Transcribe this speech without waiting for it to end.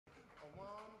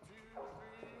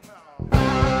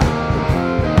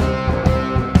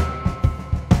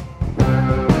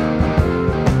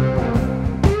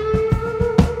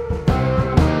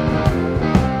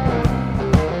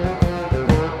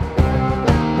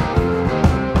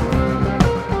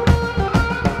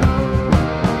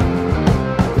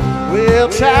Well,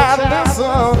 child,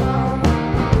 listen,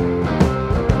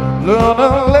 learn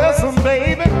a lesson,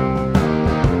 baby,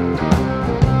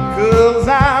 'cause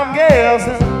I'm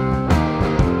guessing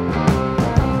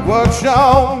what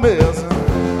you're missing.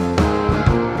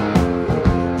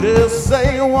 Just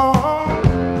say won't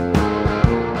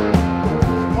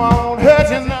hurt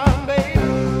you none, baby.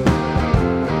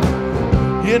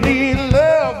 You need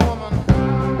love, woman.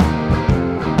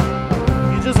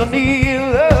 You just need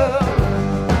love.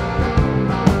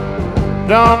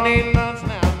 Don't need much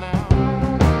now.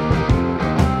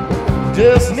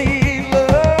 Just need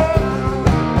love.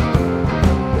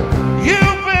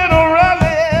 You've been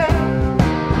running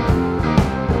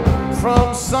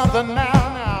from something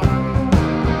now.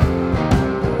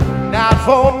 Not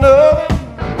for nothing.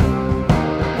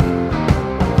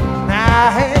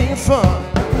 Now ain't fun.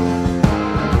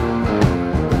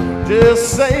 Just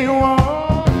say one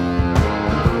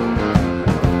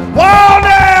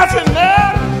after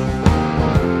another.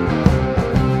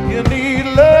 You need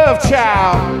love,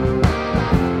 child.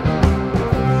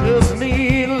 Just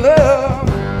need love.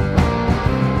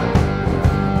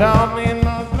 Don't need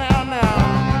love now.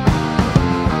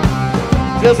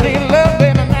 Just need love,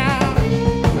 baby.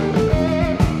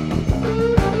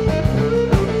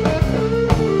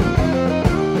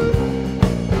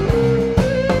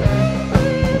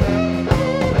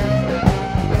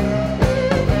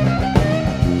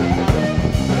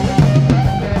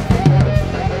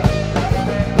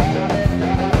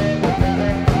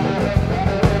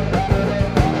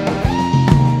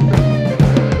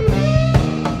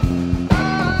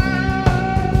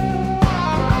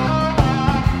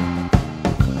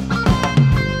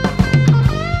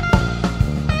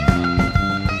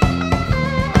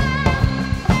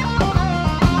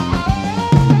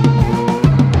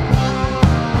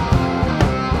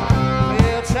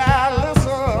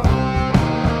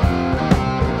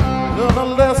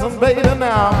 Baby,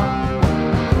 now,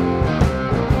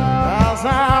 as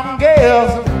I'm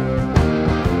guessing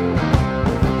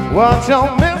what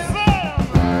you're missing,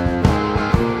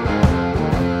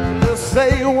 just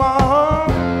say one.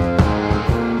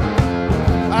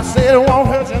 I said it won't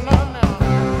hurt you none now.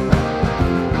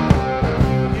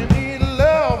 You need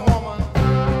love, woman.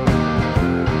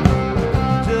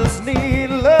 Just need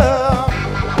love.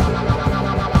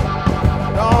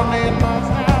 Don't need much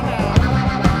now.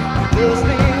 Just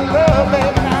need love,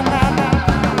 baby, now.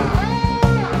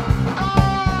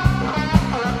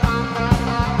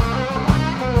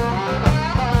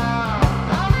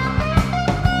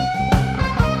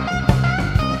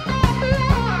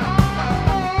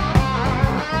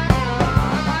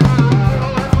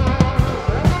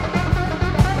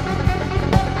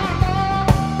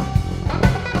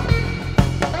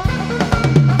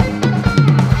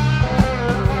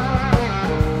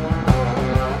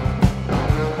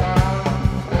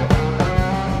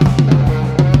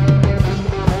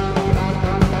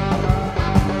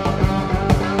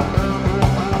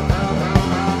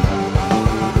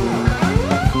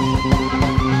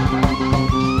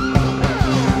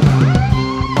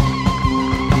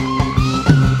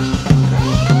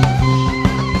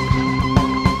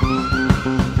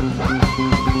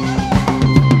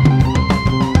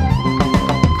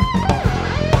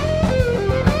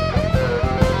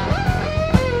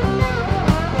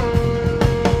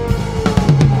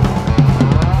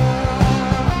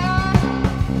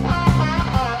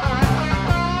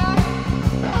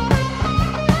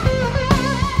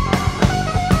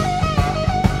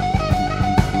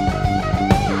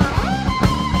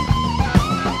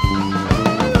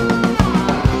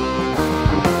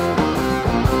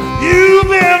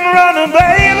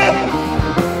 Baby,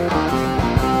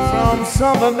 from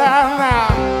something now,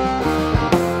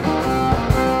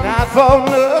 not for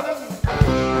nothing.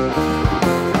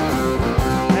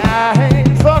 Now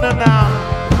ain't funny now.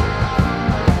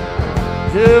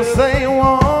 Just say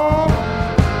won't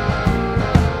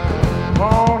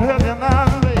hurt you now,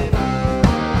 baby.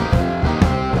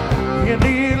 You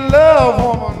need love,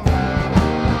 woman.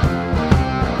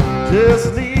 Just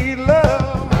need love.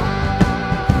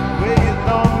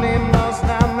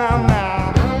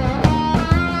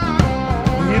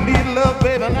 Love,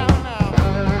 baby, now.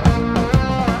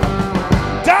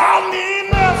 Don't need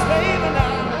much, baby,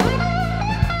 now.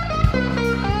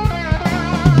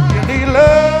 You need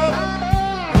love,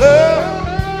 love,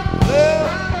 love,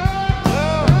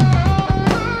 love.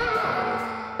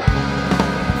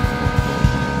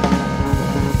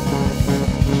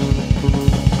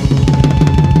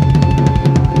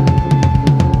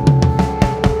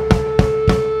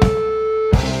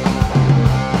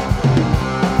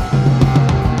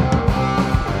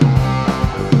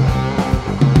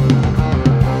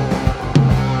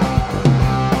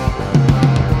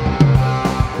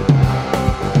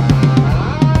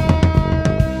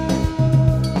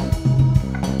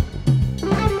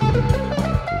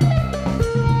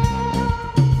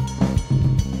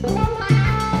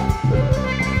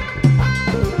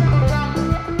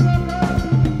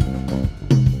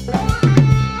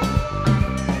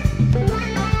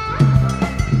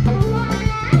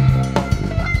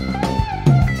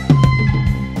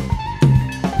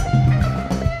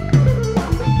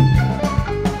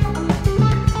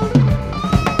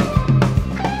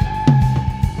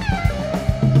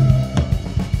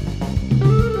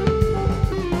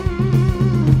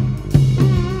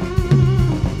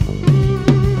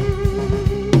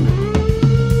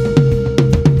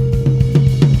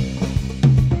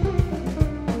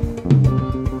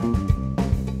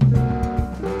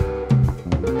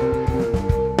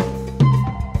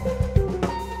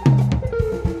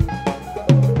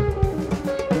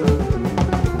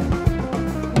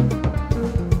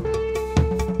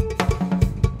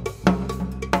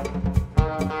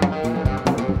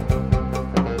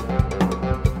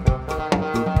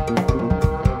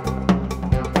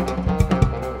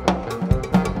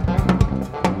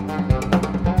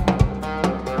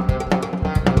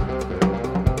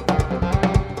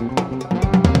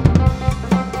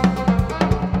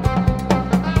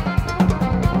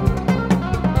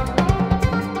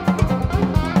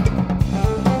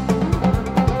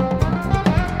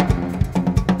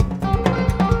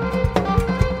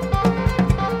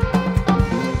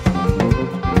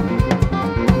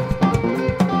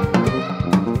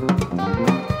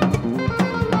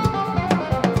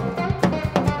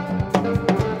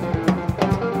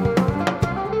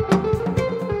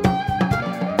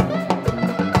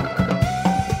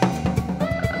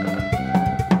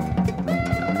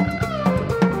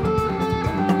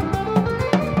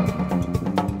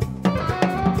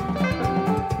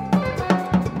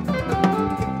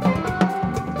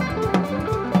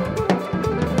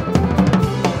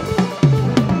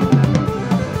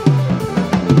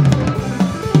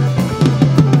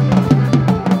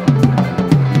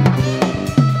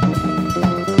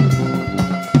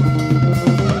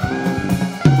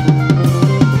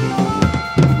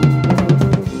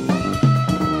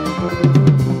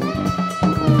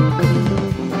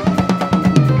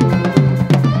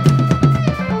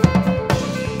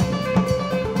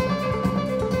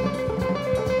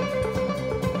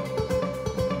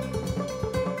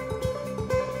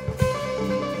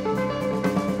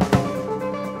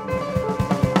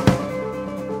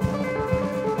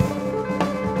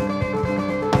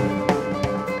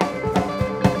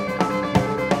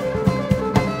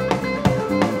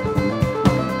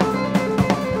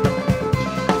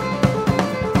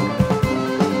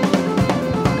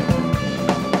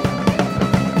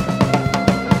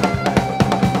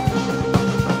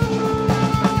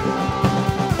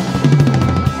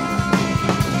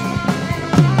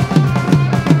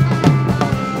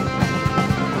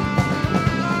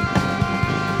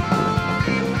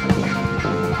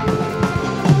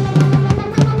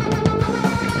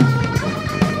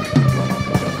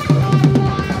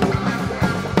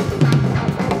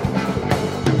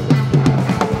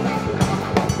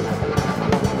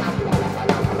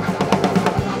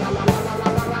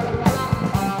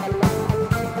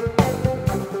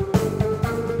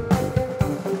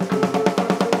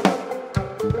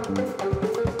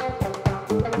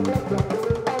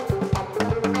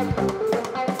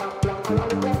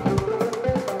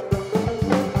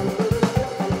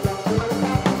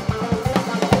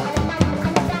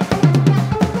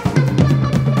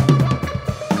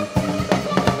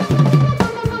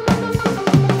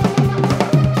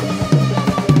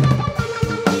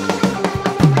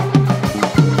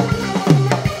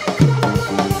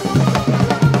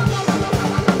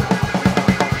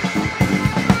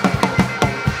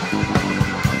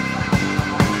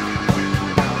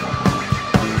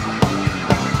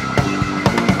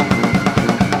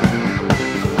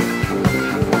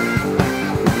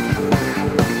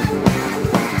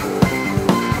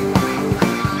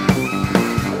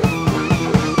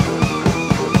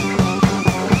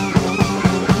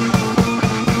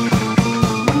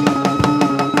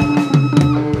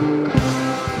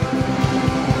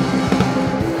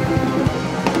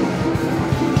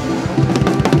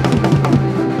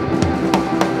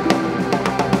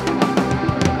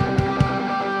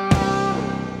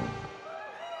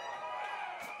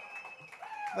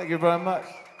 Thank you very much.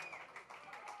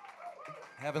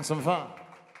 Having some fun.